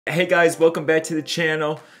Hey guys, welcome back to the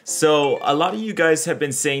channel. So a lot of you guys have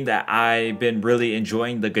been saying that I've been really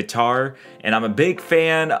enjoying the guitar and I'm a big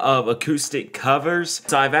fan of acoustic covers.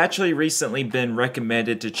 So I've actually recently been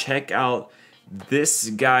recommended to check out this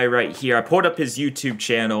guy right here. I pulled up his YouTube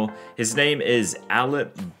channel. His name is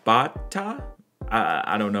Alip Ba Ta.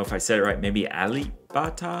 I don't know if I said it right. Maybe Alip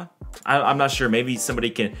Ba Ta? I'm not sure. Maybe somebody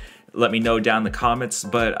can let me know down in the comments.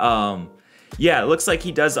 But yeah, it looks like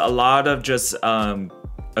he does a lot of just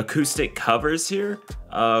acoustic covers here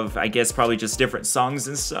of, I guess, probably just different songs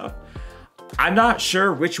and stuff. I'm not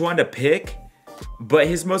sure which one to pick, but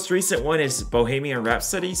his most recent one is Bohemian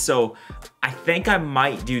Rhapsody, so I think I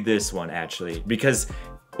might do this one actually, because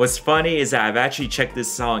what's funny is that I've actually checked this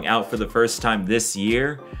song out for the first time this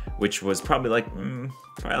year, which was probably like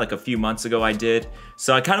a few months ago I did.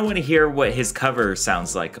 So I kind of want to hear what his cover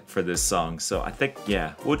sounds like for this song. So I think,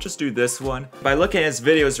 yeah, we'll just do this one. By looking at his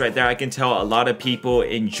videos right there, I can tell a lot of people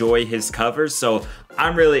enjoy his covers. So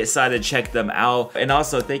I'm really excited to check them out. And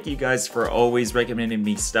also, thank you guys for always recommending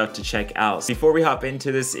me stuff to check out. Before we hop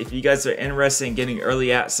into this, if you guys are interested in getting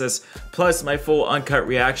early access, plus my full uncut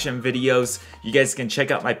reaction videos, you guys can check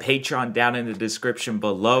out my Patreon down in the description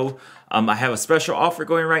below. I have a special offer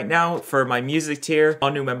going right now for my music tier. All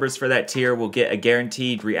new members for that tier will get a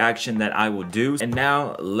guaranteed reaction that I will do. And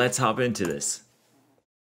now, let's hop into this.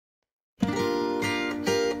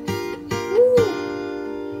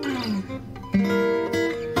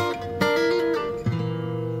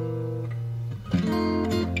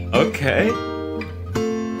 Okay.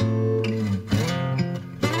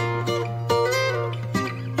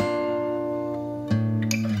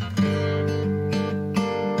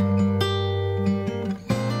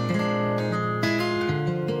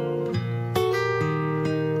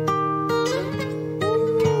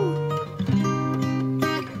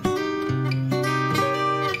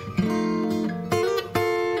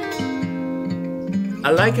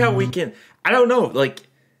 I like how we can, I don't know, like,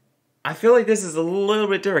 I feel like this is a little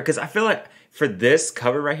bit different because I feel like for this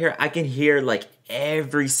cover right here, I can hear like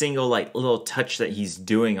every single like little touch that he's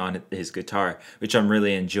doing on his guitar, which I'm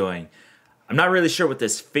really enjoying. I'm not really sure what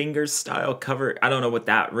this fingerstyle cover, I don't know what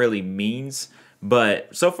that really means,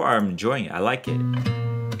 but so far I'm enjoying it. I like it.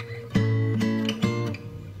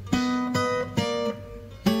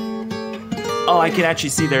 Oh, I can actually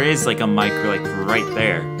see there is like a mic like right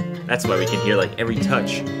there. That's why we can hear like every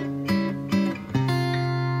touch.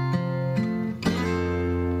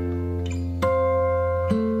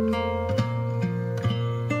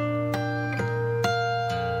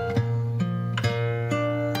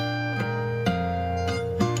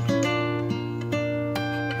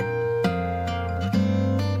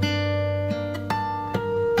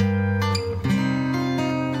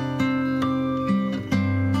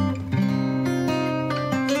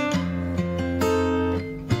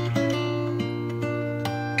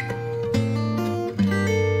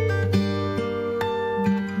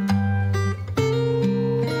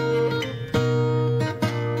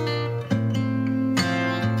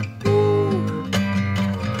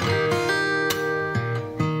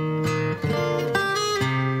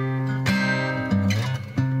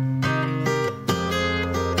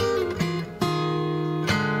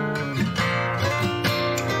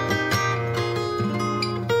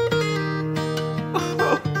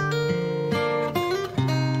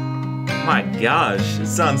 My gosh, it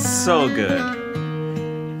sounds so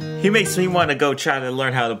good. He makes me want to go try to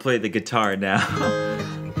learn how to play the guitar now.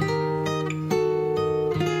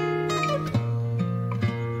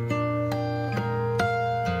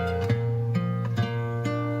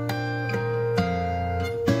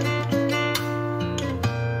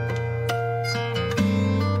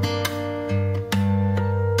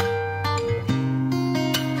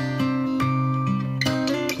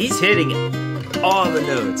 He's hitting all the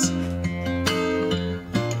notes.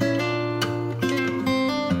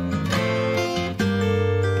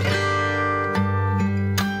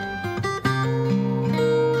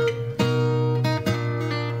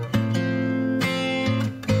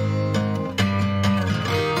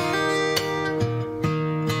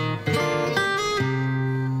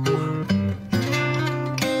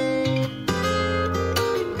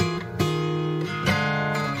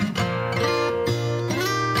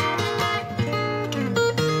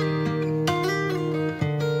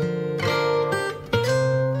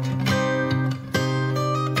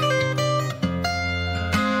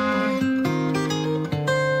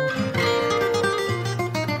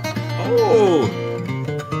 Oh!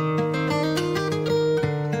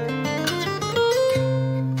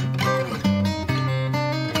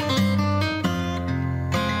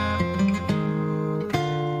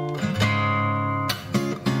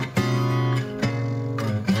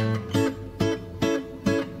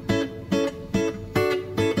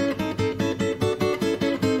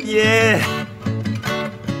 Yeah!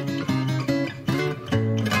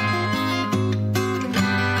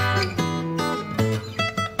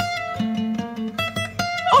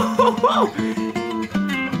 Oh!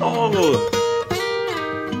 Oh!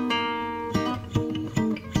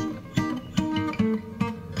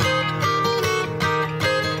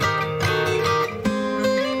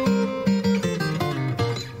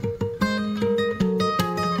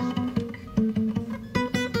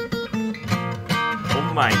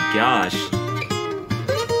 Oh my gosh.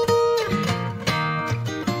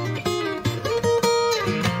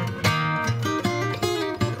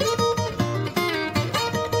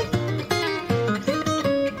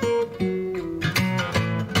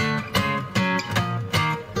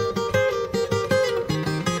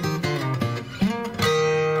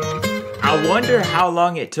 I wonder how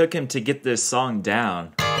long it took him to get this song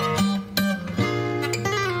down.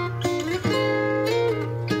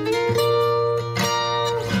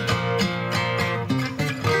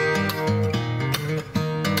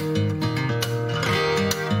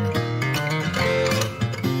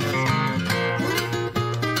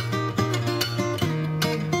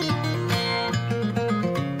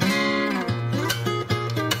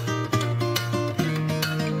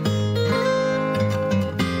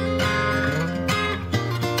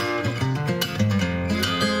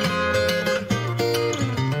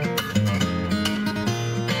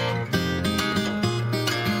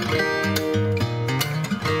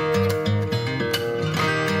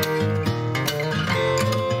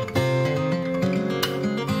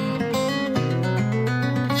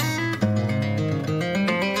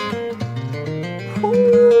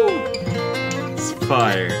 It's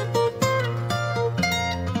fire.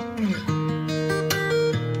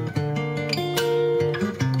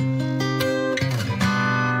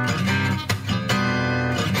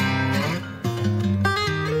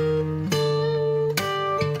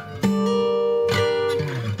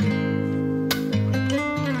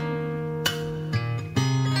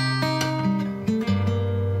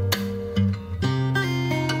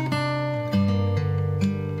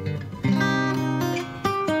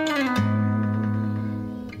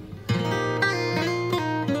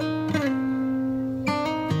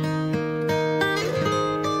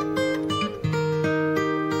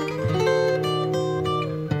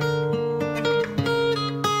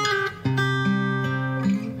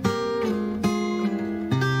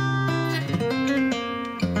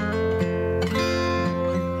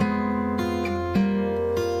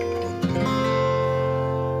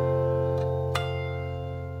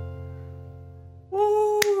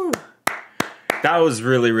 That was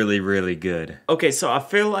really, really, really good. Okay, so I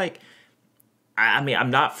feel like, I mean, I'm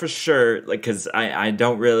not for sure, like, cause I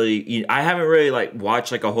don't really, I haven't really like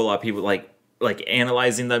watched like a whole lot of people like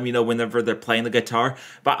analyzing them, you know, whenever they're playing the guitar.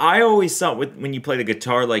 But I always thought when you play the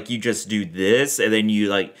guitar, like you just do this and then you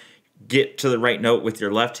like get to the right note with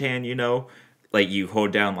your left hand, you know, like you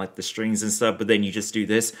hold down like the strings and stuff, but then you just do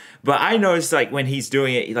this. But I noticed like when he's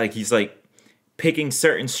doing it, like he's like picking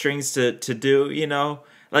certain strings to do, you know,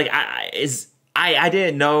 like I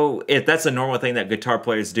didn't know if that's a normal thing that guitar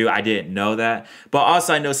players do. I didn't know that. But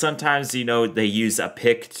also I know sometimes, you know, they use a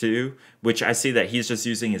pick too, which I see that he's just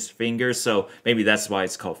using his fingers. So maybe that's why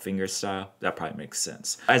it's called fingerstyle. That probably makes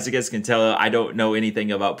sense. As you guys can tell, I don't know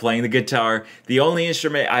anything about playing the guitar. The only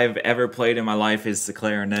instrument I've ever played in my life is the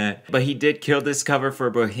clarinet. But he did kill this cover for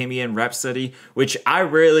Bohemian Rhapsody, which I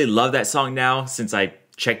really love that song now since I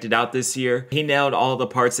checked it out this year. He nailed all the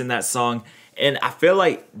parts in that song. And I feel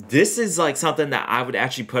like this is like something that I would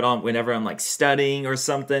actually put on whenever I'm like studying or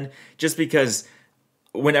something, just because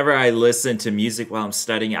whenever I listen to music while I'm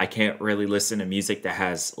studying, I can't really listen to music that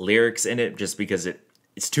has lyrics in it just because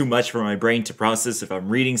it's too much for my brain to process if I'm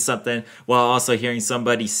reading something while also hearing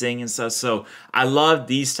somebody sing and stuff. So I love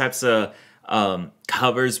these types of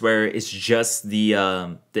covers where it's just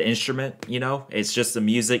the instrument, you know, it's just the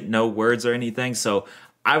music, no words or anything. So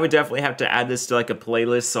I would definitely have to add this to like a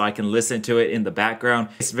playlist so I can listen to it in the background.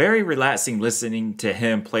 It's very relaxing listening to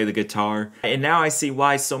him play the guitar. And now I see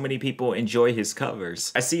why so many people enjoy his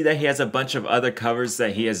covers. I see that he has a bunch of other covers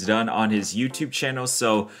that he has done on his YouTube channel.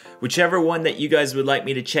 So whichever one that you guys would like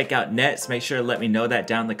me to check out next, make sure to let me know that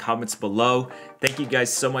down in the comments below. Thank you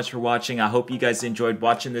guys so much for watching. I hope you guys enjoyed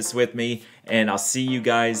watching this with me, and I'll see you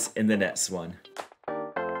guys in the next one.